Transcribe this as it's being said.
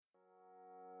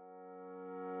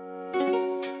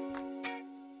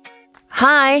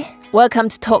Hi, welcome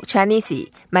to Talk Chinese.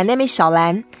 My name is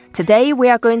ShaoLan. Today we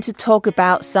are going to talk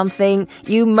about something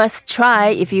you must try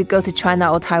if you go to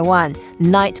China or Taiwan,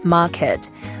 night market.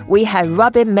 We have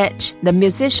Robbie Mitch, the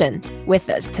musician,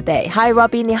 with us today. Hi,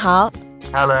 Robbie, 你好.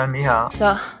 Hello, 你好.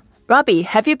 So, Robbie,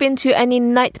 have you been to any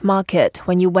night market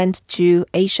when you went to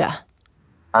Asia?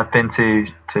 I've been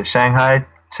to Shanghai,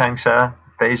 Changsha,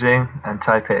 Beijing, and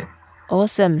Taipei.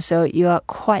 Awesome. So you are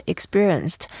quite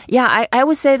experienced. Yeah, I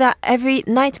would say that every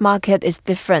night market is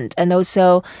different. And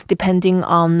also depending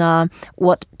on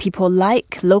what people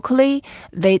like locally,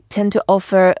 they tend to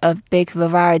offer a big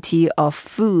variety of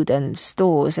food and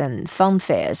stores and fun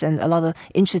fairs and a lot of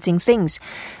interesting things.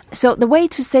 So the way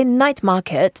to say night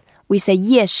market, we say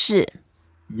夜市.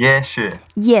 夜市.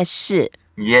夜市.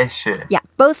 夜市. Yeah,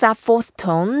 both are fourth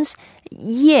tones.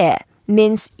 夜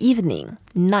means evening,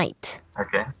 night.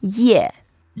 Okay. 夜.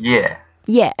 Yeah.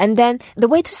 Yeah, and then the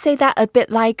way to say that a bit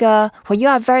like when you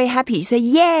are very happy, you say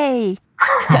yay.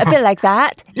 A bit like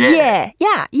that. Yeah.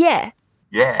 Yeah.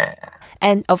 Yeah.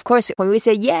 And of course, when we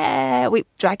say yeah, we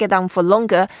drag it down for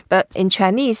longer. But in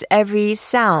Chinese, every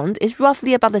sound is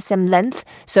roughly about the same length.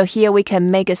 So here we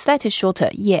can make it slightly shorter.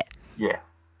 Yeah. Yeah.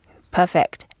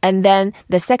 Perfect. And then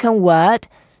the second word,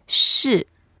 是.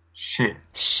 是.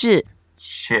 是.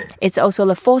 是. It's also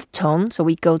the fourth tone, so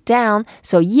we go down.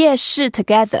 So 夜市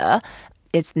together,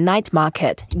 it's night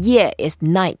market. 夜 is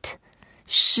night.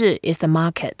 市 is the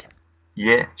market.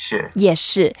 夜市. 夜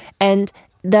市. And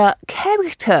the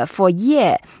character for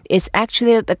夜 is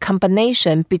actually the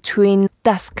combination between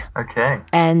dusk Okay.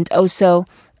 and also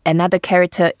another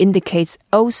character indicates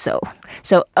also.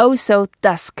 So also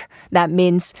dusk. That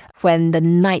means when the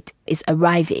night is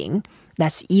arriving,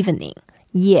 that's evening.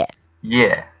 夜.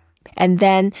 Yeah. And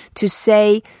then to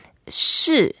say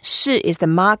市 is the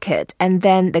market, and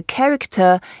then the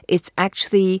character, it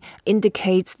actually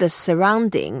indicates the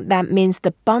surrounding. That means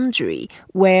the boundary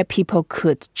where people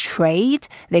could trade,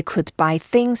 they could buy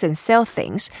things and sell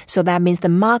things. So that means the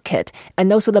market.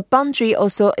 And also the boundary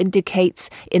also indicates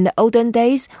in the olden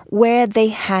days where they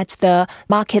had the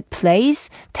marketplace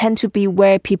tend to be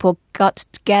where people got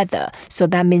together. So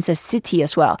that means a city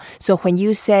as well. So when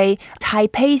you say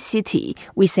Taipei City,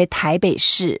 we say 台北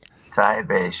市. 台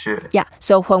北市. Yeah,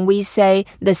 so when we say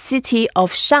the city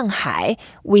of Shanghai,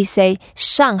 we say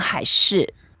上海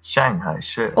市. 上海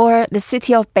市. Or the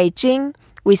city of Beijing,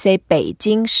 we say 北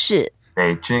京市.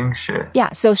 北京市.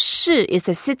 Yeah, so 市 is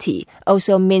the city,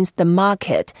 also means the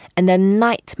market. And the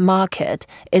night market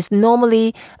is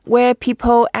normally where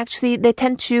people actually, they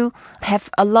tend to have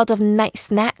a lot of night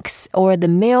snacks or the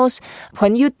meals.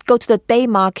 When you go to the day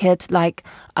market, like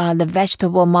the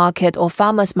vegetable market or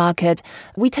farmer's market,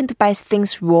 we tend to buy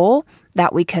things raw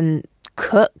that we can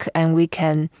cook and we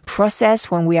can process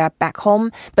when we are back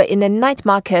home. But in the night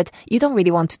market, you don't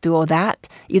really want to do all that.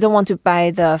 You don't want to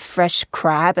buy the fresh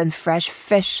crab and fresh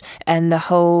fish and the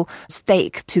whole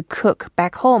steak to cook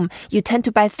back home. You tend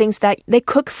to buy things that they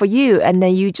cook for you and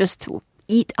then you just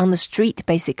eat on the street,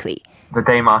 basically. The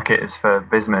day market is for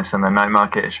business and the night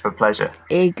market is for pleasure.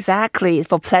 Exactly,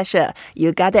 for pleasure.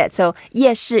 You got it. So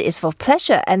夜市 is for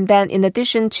pleasure. And then in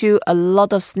addition to a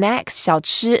lot of snacks, 小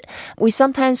吃,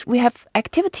 we have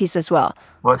activities as well.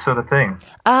 What sort of thing?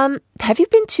 Have you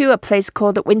been to a place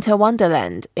called the Winter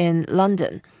Wonderland in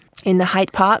London, in the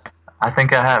Hyde Park? I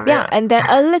think I have, Yeah, and then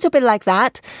a little bit like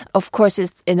that. Of course,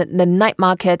 it's in the night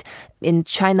market in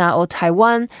China or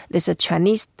Taiwan. There's a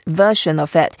Chinese version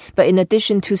of it. But in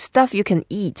addition to stuff you can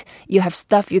eat, you have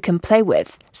stuff you can play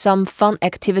with. Some fun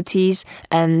activities,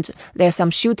 and there's some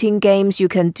shooting games you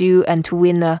can do and to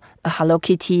win a Hello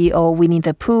Kitty or Winnie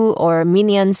the Pooh or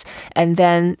Minions. And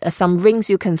then some rings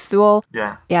you can throw.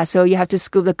 Yeah, so you have to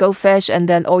scoop the goldfish and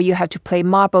then, or you have to play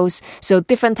marbles. So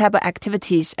different type of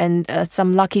activities and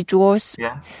some lucky draws.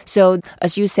 Yeah. So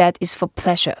as you said, it's for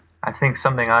pleasure. I think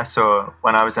something I saw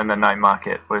when I was in the night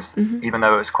market was, even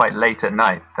though it was quite late at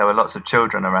night, there were lots of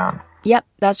children around. Yep,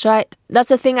 that's right. That's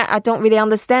the thing I don't really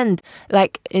understand.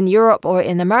 Like in Europe or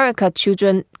in America,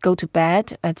 children go to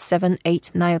bed at 7,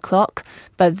 8, 9 o'clock.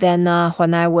 But then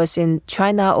when I was in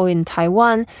China or in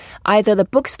Taiwan, either the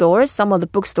bookstores, some of the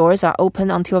bookstores are open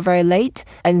until very late.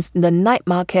 And the night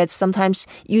market, sometimes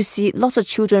you see lots of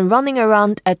children running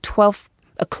around at 12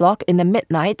 o'clock in the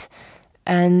midnight.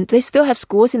 And they still have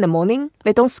schools in the morning.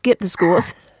 They don't skip the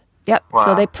schools. Yep. Wow.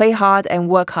 So they play hard and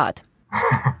work hard.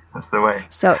 That's the way.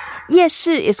 So 夜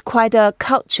市 is quite a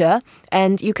culture,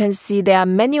 and you can see there are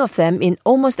many of them in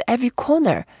almost every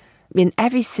corner, in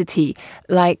every city.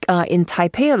 Like in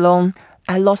Taipei alone,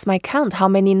 I lost my count how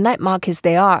many night markets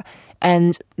there are.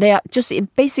 And they are just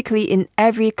basically in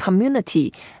every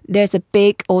community, there's a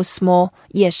big or small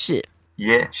夜市.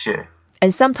夜市.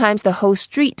 And sometimes the whole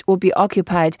street will be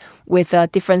occupied with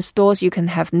different stores. You can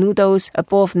have noodles, a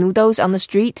bowl of noodles on the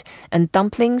street, and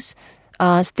dumplings,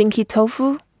 stinky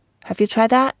tofu. Have you tried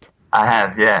that? I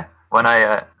have, yeah. When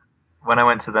I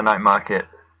went to the night market,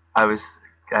 I was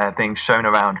being shown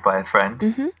around by a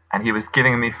friend, and he was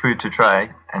giving me food to try,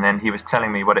 and then he was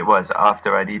telling me what it was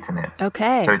after I'd eaten it.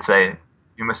 Okay. So he'd say,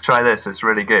 "You must try this, it's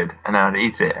really good." And then I'd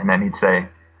eat it, and then he'd say,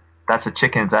 "That's a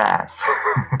chicken's ass."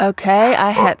 Okay,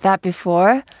 I had that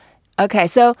before. Okay,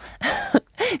 so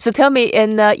tell me,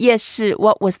 in 夜市,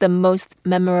 what was the most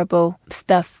memorable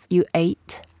stuff you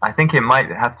ate? I think it might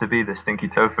have to be the stinky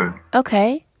tofu.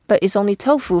 Okay, but it's only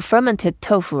tofu, fermented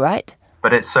tofu, right?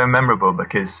 But it's so memorable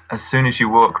because as soon as you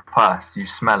walk past, you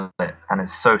smell it, and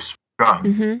it's so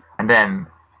strong. And then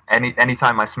any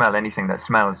time I smell anything that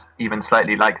smells even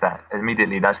slightly like that,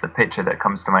 immediately that's the picture that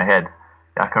comes to my head.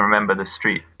 I can remember the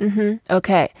street.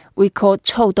 Okay, we call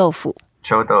臭豆腐.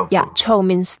 臭豆腐. Yeah, 臭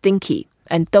means stinky,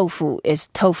 and 豆腐 is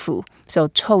tofu. So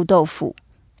臭豆腐.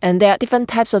 And there are different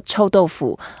types of 臭豆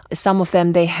腐. Some of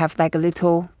them, they have like a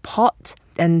little pot,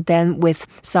 and then with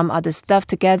some other stuff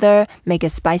together, make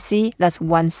it spicy. That's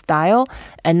one style.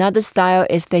 Another style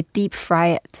is they deep fry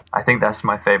it. I think that's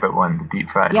my favorite one, the deep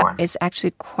fried one. Yeah, it's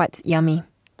actually quite yummy.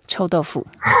 臭豆腐.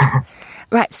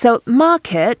 Right, so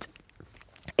market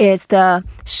is the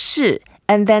市.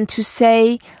 And then to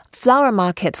say flower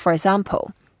market, for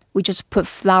example, we just put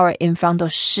flower in front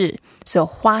of 市. So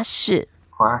花市.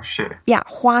 花市. Yeah,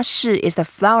 花市 is the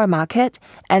flower market.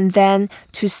 And then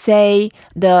to say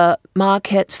the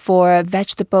market for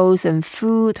vegetables and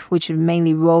food, which is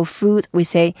mainly raw food, we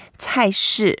say 菜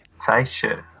市. 菜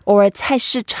市. Or 菜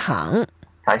市场.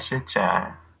 菜市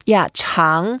场. Yeah,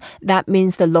 场, that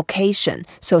means the location.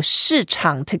 So 市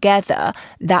场 together,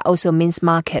 that also means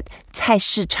market. 菜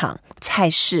市场, 菜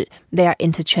市, they are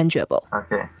interchangeable.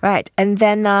 Okay. Right. And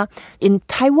then in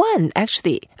Taiwan,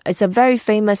 actually, it's a very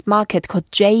famous market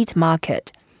called Jade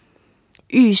Market.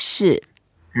 玉市.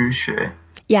 玉市.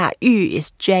 Yeah, 玉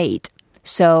is jade.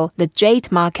 So the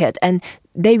Jade Market, and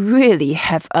they really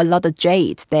have a lot of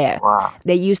jade there. Wow.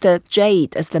 They use the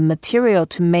jade as the material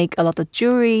to make a lot of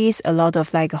jewelries, a lot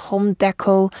of like home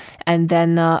deco, and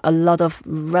then a lot of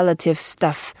relative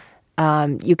stuff.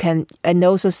 You can, and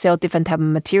also sell different type of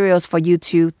materials for you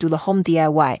to do the home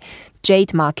DIY.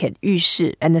 Jade Market, 玉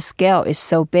市, and the scale is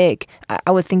so big.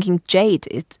 I was thinking jade,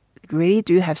 it really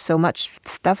do have so much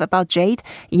stuff about jade?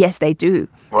 Yes, they do.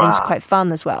 Wow. And it's quite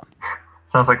fun as well.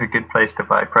 Sounds like a good place to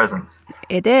buy presents.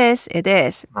 It is.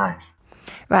 Nice.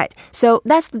 Right. So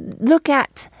let's look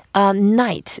at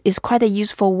night. Is quite a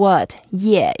useful word.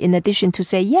 Yeah. In addition to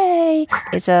say yay,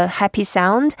 it's a happy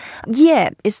sound.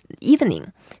 Yeah is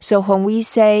evening. So when we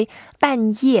say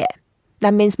半夜,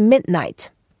 that means midnight.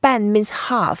 半 means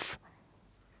half.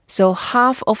 So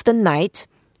half of the night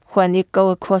when it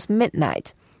go across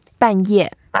midnight. 半夜.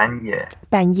 半夜.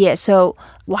 半夜. So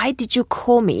why did you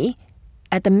call me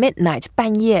at the midnight?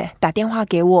 半夜打电话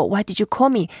给我. Why did you call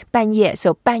me? 半夜.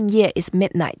 So 半夜 is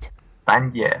midnight.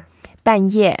 半夜. 半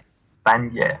夜.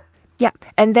 半夜. Yeah.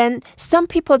 And then some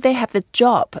people, they have the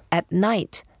job at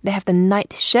night. They have the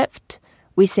night shift.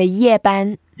 We say 夜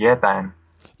班. 夜班.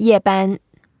 夜班.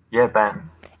 夜班.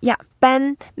 Yeah.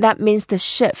 班, that means the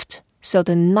shift. So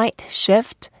the night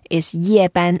shift is 夜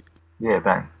班. 夜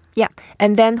班. Yeah.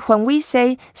 And then when we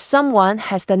say someone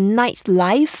has the night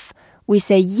life, we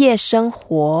say 夜生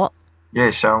活.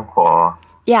 夜生活.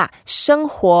 Yeah, 生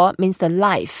活 means the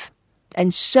life.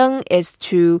 And 生 is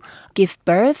to give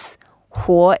birth.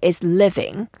 活 is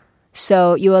living.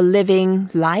 So you are living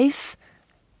life.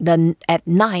 Then at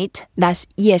night, that's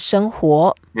夜生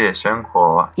活. 夜生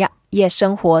活. Yeah, 夜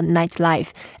生活, night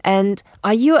life. And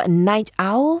are you a night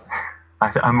owl?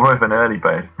 I'm more of an early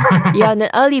bird. You're an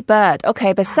early bird.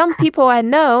 Okay, but some people I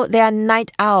know, they are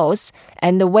night owls.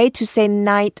 And the way to say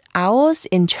night owls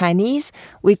in Chinese,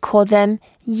 we call them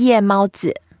夜猫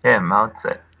子. 夜猫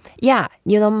子. Yeah,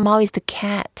 you know, Mao is the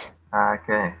cat.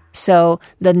 Okay. So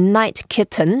the night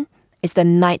kitten is the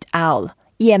night owl.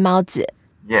 夜猫子.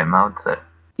 夜猫子.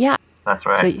 Yeah. That's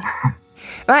right. So,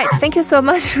 right, thank you so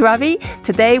much, Ravi.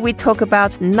 Today we talk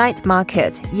about night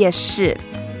market, 夜市.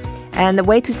 And the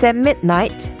way to say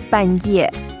midnight, 半夜.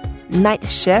 Night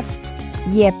shift,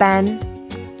 夜班.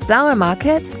 Flower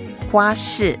market, 花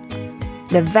市.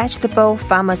 The vegetable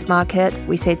farmers market,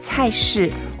 we say 菜市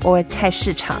or 菜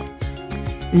市场.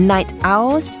 Night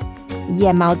owls,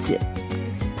 夜猫子.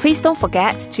 Please don't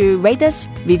forget to rate us,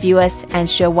 review us, and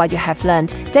share what you have learned.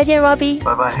 再见 Robbie.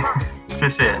 Bye bye. 谢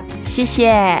谢。谢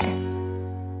谢。